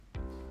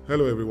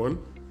Hello everyone,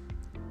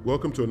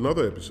 welcome to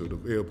another episode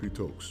of ALP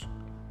Talks,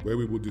 where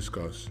we will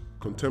discuss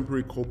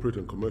contemporary corporate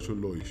and commercial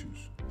law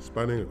issues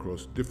spanning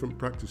across different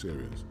practice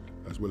areas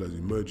as well as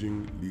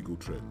emerging legal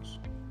trends.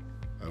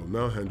 I will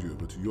now hand you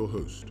over to your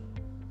host.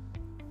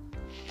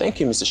 Thank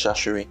you, Mr.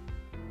 Shashiri.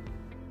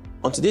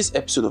 On today's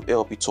episode of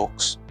ALP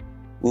Talks,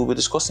 we will be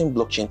discussing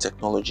blockchain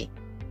technology.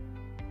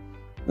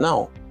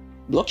 Now,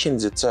 blockchain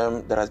is a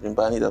term that has been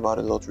bandied about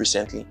a lot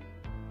recently.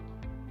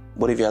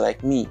 But if you're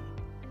like me,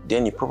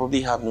 then you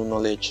probably have no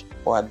knowledge,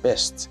 or at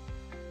best,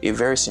 a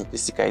very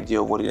simplistic idea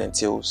of what it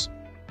entails.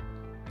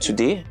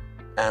 Today,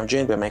 I am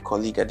joined by my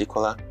colleague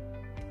Adekola,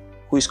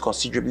 who is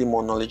considerably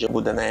more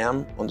knowledgeable than I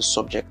am on the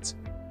subject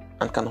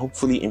and can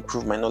hopefully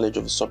improve my knowledge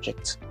of the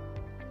subject.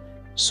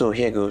 So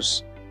here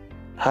goes.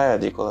 Hi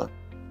Adekola.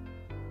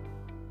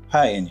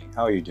 Hi Eni,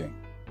 how are you doing?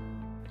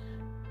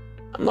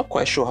 I'm not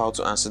quite sure how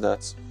to answer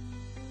that.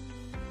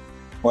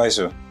 Why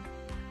so?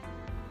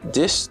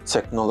 This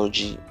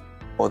technology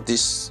or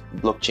this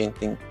blockchain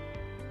thing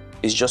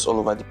is just all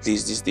over the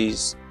place these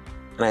days,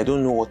 and I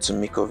don't know what to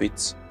make of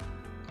it.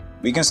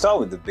 We can start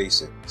with the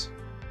basics.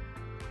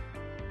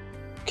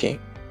 Okay,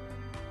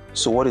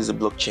 so what is a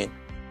blockchain?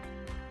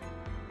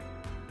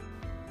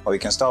 Or we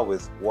can start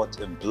with what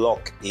a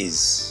block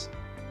is,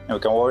 and we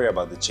can worry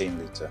about the chain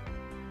later.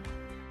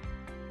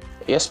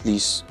 Yes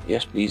please,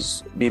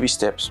 baby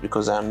steps,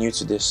 because I am new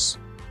to this.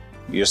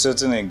 You're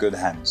certainly in good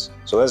hands,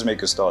 so let's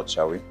make a start,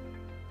 shall we?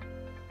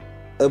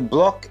 A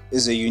block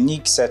is a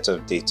unique set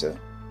of data.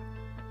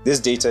 This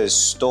data is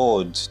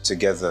stored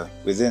together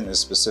within a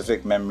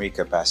specific memory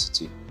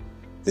capacity.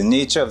 The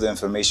nature of the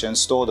information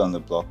stored on the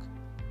block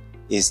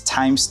is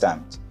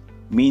time-stamped,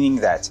 meaning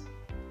that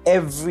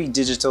every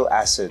digital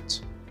asset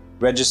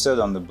registered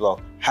on the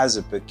block has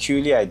a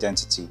peculiar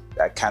identity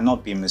that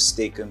cannot be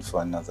mistaken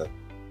for another.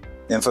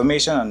 The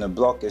information on the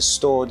block is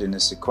stored in a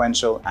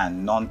sequential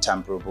and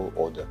non-tamperable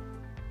order.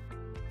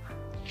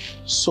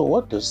 So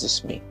what does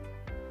this mean?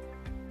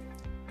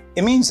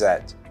 It means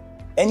that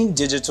any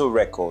digital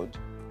record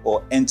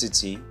or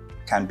entity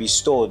can be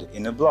stored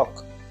in a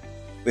block.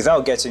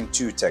 Without getting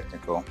too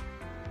technical,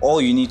 all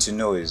you need to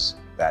know is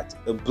that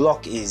a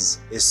block is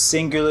a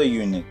singular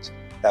unit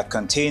that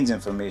contains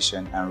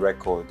information and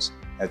records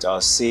that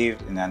are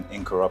saved in an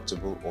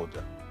incorruptible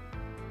order.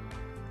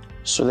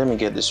 So let me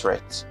get this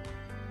right.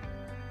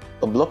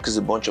 A block is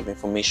a bunch of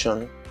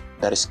information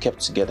that is kept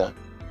together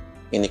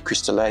in a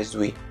crystallized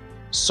way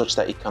such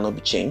that it cannot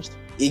be changed?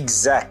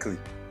 Exactly.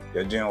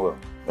 You're doing well.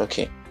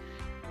 Okay,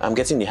 I'm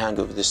getting the hang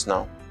of this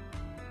now.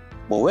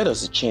 But where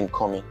does the chain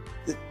come in?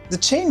 The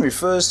chain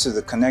refers to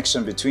the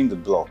connection between the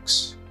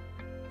blocks.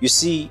 You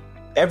see,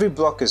 every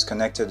block is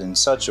connected in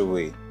such a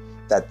way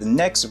that the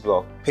next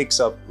block picks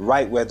up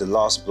right where the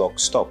last block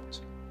stopped.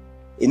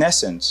 In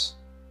essence,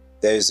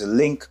 there is a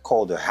link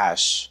called a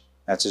hash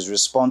that is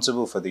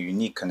responsible for the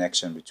unique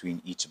connection between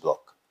each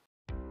block.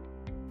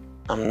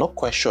 I'm not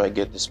quite sure I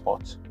get this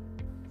part.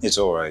 It's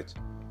all right.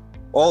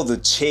 All the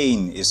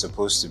chain is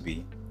supposed to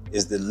be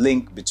is the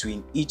link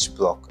between each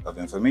block of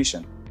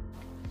information.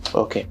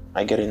 Okay,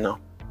 I get it now.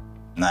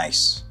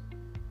 Nice.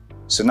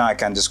 So now I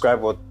can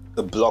describe what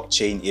a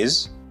blockchain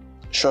is.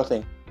 Sure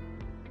thing.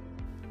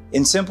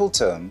 In simple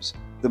terms,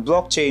 the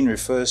blockchain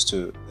refers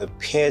to a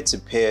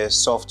peer-to-peer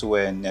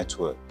software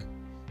network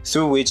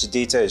through which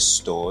data is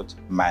stored,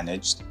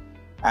 managed,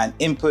 and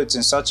input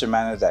in such a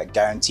manner that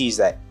guarantees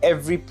that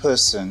every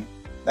person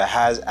that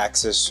has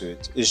access to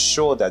it is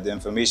sure that the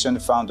information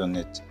found on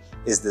it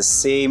is the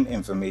same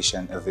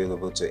information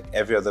available to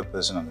every other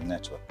person on the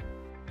network.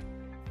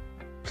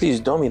 Please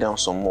dumb me down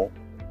some more.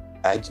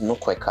 I did not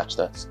quite catch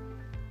that.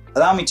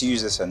 Allow me to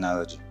use this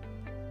analogy.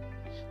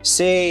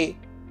 Say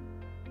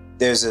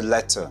there's a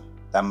letter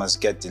that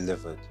must get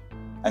delivered,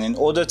 and in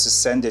order to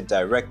send it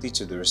directly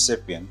to the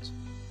recipient,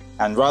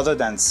 and rather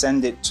than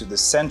send it to the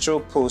central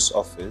post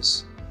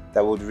office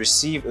that would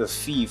receive a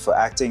fee for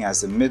acting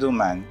as the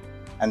middleman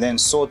and then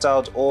sort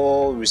out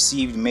all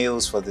received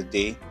mails for the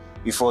day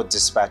before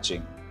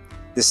dispatching,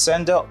 the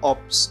sender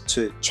opts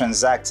to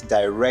transact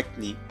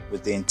directly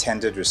with the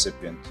intended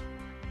recipient,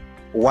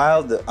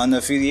 while the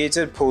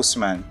unaffiliated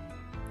postman,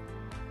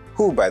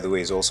 who by the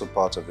way is also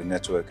part of the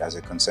network as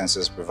a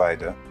consensus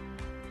provider,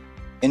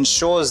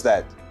 ensures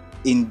that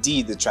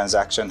indeed the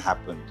transaction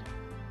happened.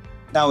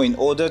 Now, in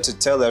order to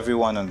tell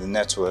everyone on the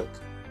network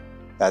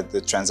that the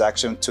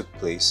transaction took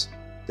place,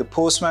 the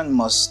postman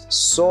must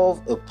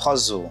solve a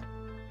puzzle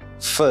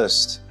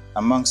first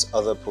amongst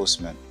other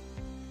postmen.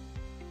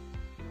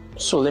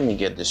 So let me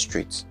get this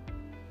straight.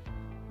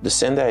 The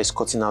sender is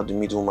cutting out the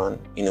middleman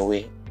in a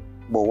way,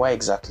 but why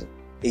exactly?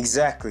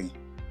 Exactly.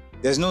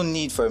 There's no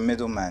need for a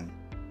middleman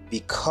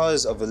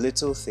because of a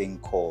little thing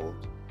called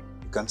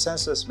the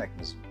consensus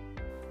mechanism.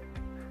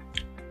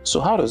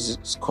 So how does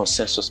this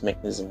consensus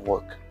mechanism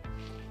work?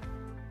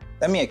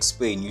 Let me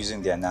explain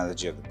using the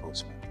analogy of the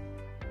postman.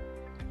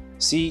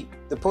 See,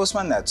 the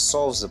postman that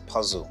solves the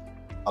puzzle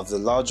of the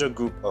larger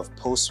group of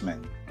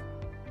postmen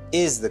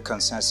is the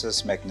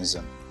consensus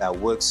mechanism that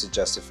works to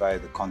justify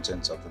the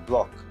contents of the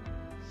block.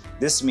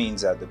 This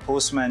means that the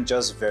postman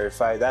just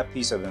verified that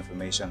piece of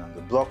information on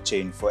the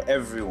blockchain for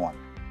everyone.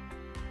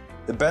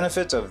 The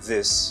benefit of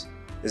this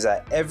is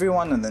that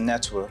everyone on the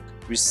network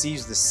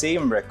receives the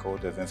same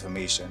record of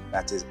information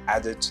that is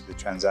added to the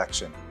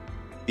transaction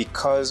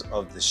because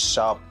of the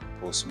sharp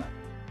postman,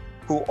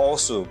 who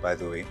also, by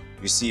the way,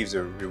 receives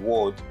a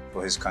reward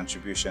for his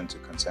contribution to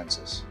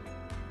consensus.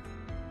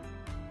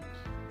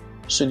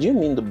 So do you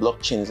mean the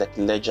blockchain is like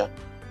a ledger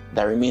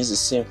that remains the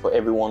same for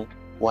everyone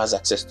who has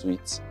access to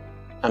it?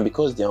 And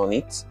because they're on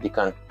it, they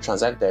can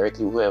transact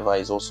directly with whoever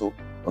is also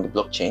on the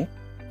blockchain?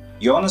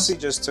 You honestly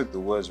just took the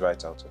words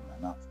right out of my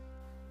mouth.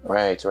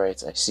 Right, I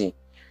see.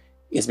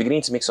 It's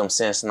beginning to make some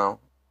sense now.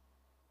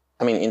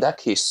 I mean, in that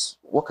case,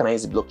 what can I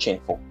use the blockchain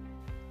for?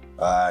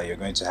 You're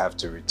going to have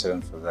to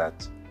return for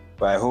that.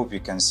 But I hope you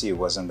can see it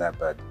wasn't that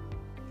bad.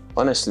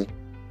 Honestly,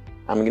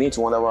 I'm beginning to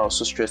wonder why I was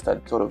so stressed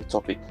at the thought of the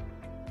topic.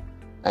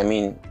 I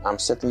mean, I'm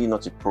certainly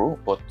not a pro,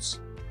 but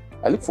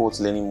I look forward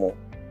to learning more.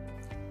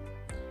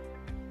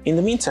 In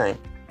the meantime,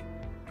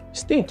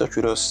 stay in touch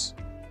with us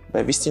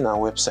by visiting our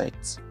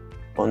website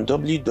on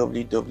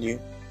www.alp.company,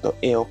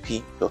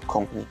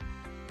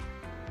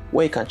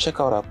 where you can check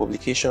out our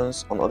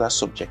publications on other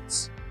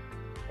subjects.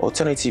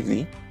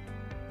 Alternatively,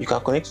 you can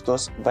connect with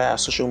us via our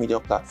social media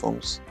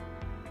platforms.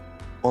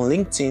 On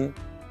LinkedIn,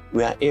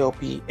 we are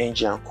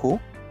ALPNG&Co.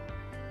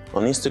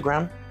 On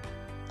Instagram,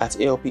 at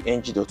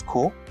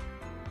ALPNG.co.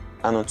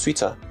 And on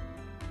Twitter,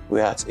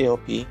 we are at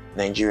ALP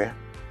Nigeria.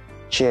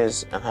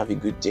 Cheers and have a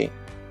good day.